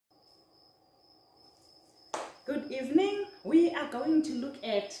Good evening. We are going to look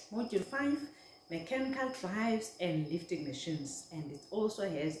at Module 5, Mechanical Drives and Lifting Machines, and it also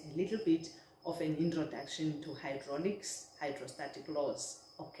has a little bit of an introduction to hydraulics, hydrostatic laws.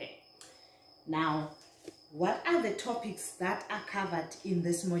 Okay. Now, what are the topics that are covered in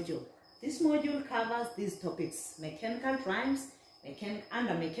this module? This module covers these topics: mechanical drives.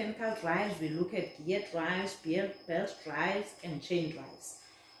 Under mechanical drives, we look at gear drives, belt drives, and chain drives.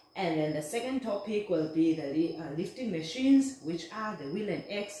 And then the second topic will be the lifting machines, which are the wheel and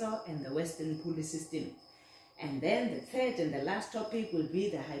axle and the western pulley system. And then the third and the last topic will be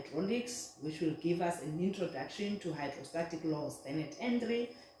the hydraulics, which will give us an introduction to hydrostatic laws. Then at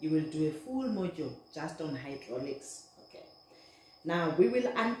entry, you will do a full module just on hydraulics. Okay. Now we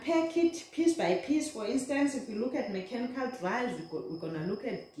will unpack it piece by piece. For instance, if we look at mechanical drives, we're going to look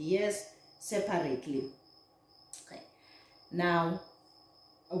at gears separately. Okay. Now,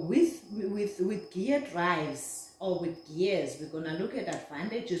 with gear drives or with gears, we're going to look at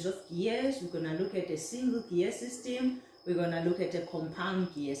advantages of gears. We're going to look at a single gear system. We're going to look at a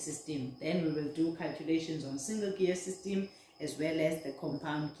compound gear system. Then we will do calculations on single gear system as well as the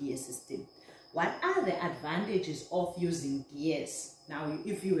compound gear system. What are the advantages of using gears? Now,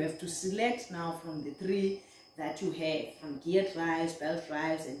 if you have to select now from the three that you have, from gear drives, belt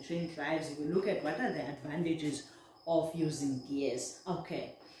drives, and chain drives, you will look at what are the advantages of using gears.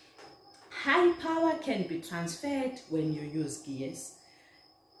 Okay. High power can be transferred when you use gears,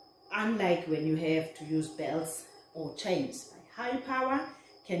 unlike when you have to use belts or chains. High power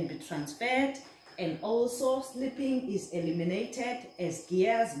can be transferred, and also slipping is eliminated as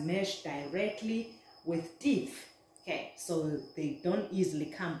gears mesh directly with teeth. Okay, so they don't easily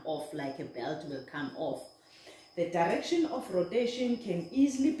come off like a belt will come off. The direction of rotation can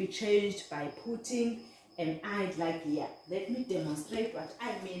easily be changed by putting an idler gear. Let me demonstrate what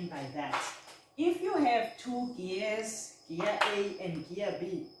I mean by that. If you have two gears, gear A and gear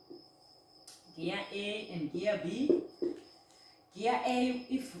B, gear A and gear B, gear A,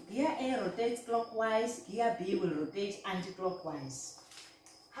 if gear A rotates clockwise, gear B will rotate anti-clockwise.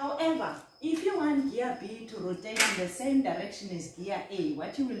 However, if you want gear B to rotate in the same direction as gear A,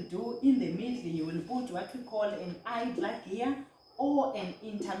 what you will do in the middle, you will put what we call an idler gear or an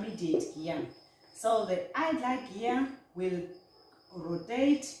intermediate gear. So the idler gear will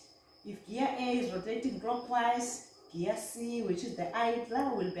rotate. If gear A is rotating clockwise, gear C, which is the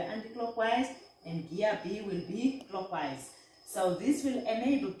idler, will be anti-clockwise, and gear B will be clockwise. So this will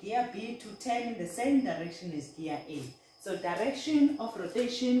enable gear B to turn in the same direction as gear A. So direction of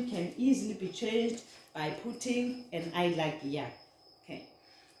rotation can easily be changed by putting an idler gear. Okay.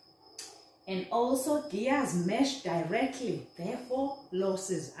 And also gears mesh directly, therefore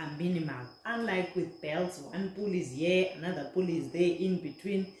losses are minimal. Unlike with belts, one pulley is here, another pulley is there in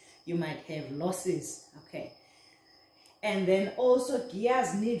between, you might have losses. Okay. And then also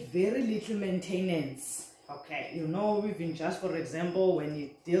gears need very little maintenance. Okay, you know, even just for example, when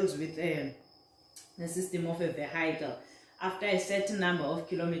it deals with the system of a vehicle, after a certain number of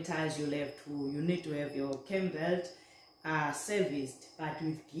kilometers, you need to have your cam belt serviced. But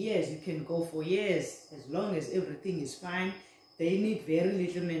with gears, you can go for years as long as everything is fine. They need very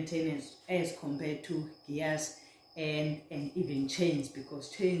little maintenance as compared to gears and even chains, because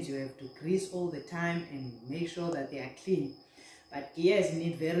chains you have to grease all the time and make sure that they are clean. But gears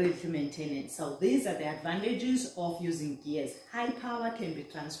need very little maintenance. So these are the advantages of using gears. High power can be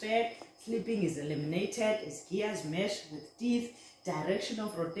transferred, slipping is eliminated as gears mesh with teeth. Direction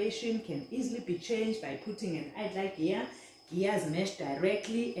of rotation can easily be changed by putting an idler gear. Gears mesh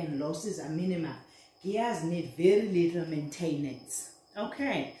directly and losses are minimal. Gears need very little maintenance.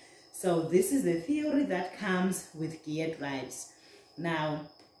 Okay, so this is the theory that comes with gear drives. Now,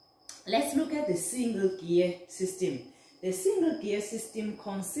 let's look at the single gear system. The single gear system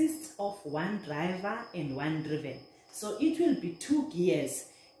consists of one driver and one driven. So it will be two gears.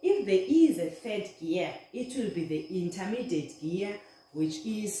 If there is a third gear, it will be the intermediate gear, which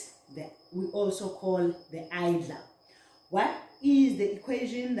is we also call the idler. What is the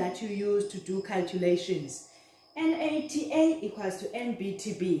equation that you use to do calculations? NATA equals to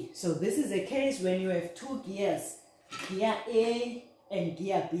NBTB. So this is a case when you have two gears, gear A and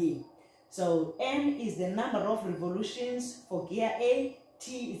gear B. So N is the number of revolutions for gear A,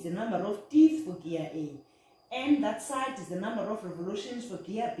 T is the number of teeth for gear A. N, that side, is the number of revolutions for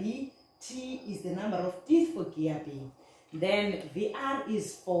gear B, T is the number of teeth for gear B. Then VR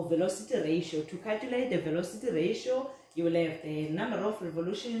is for velocity ratio. To calculate the velocity ratio, you will have the number of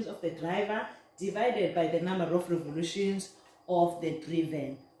revolutions of the driver divided by the number of revolutions of the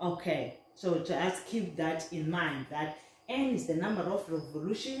driven. Okay, so just keep that in mind, that N is the number of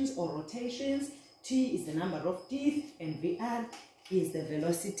revolutions or rotations, T is the number of teeth, and VR is the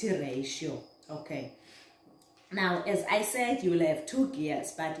velocity ratio. Okay. Now, as I said, you will have 2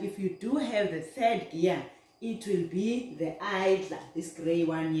 gears, but if you do have the third gear, it will be the idler. This gray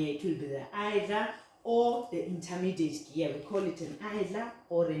one here, it will be the idler or the intermediate gear. We call it an idler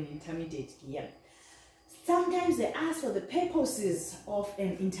or an intermediate gear. Sometimes they ask for the purposes of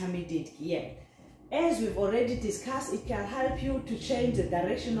an intermediate gear. As we've already discussed, it can help you to change the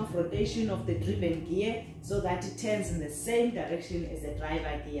direction of rotation of the driven gear so that it turns in the same direction as the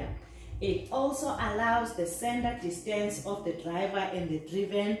driver gear. It also allows the center distance of the driver and the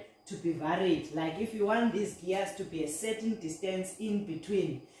driven to be varied. Like if you want these gears to be a certain distance in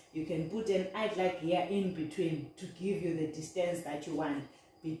between, you can put an idler gear in between to give you the distance that you want.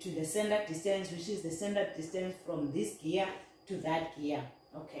 Between the center distance, which is the center distance from this gear to that gear.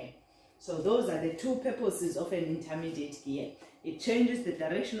 Okay. So those are the 2 purposes of an intermediate gear. It changes the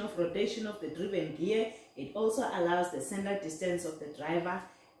direction of rotation of the driven gear. It also allows the center distance of the driver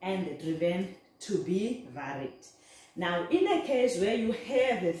and the driven to be varied. Now, in a case where you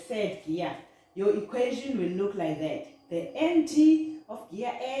have the third gear, your equation will look like that. The NT of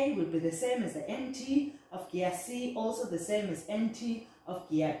gear A will be the same as the NT of gear C, also the same as NT of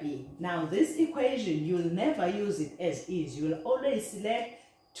gear B. Now, this equation, you will never use it as is. You will always select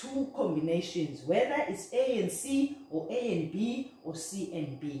 2 combinations, whether it's A and C or A and B or C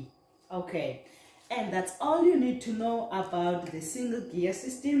and B. Okay, and that's all you need to know about the single gear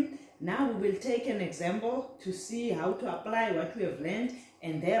system. Now we will take an example to see how to apply what we have learned,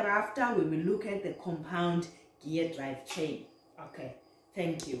 and thereafter we will look at the compound gear drive chain. Okay,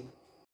 thank you.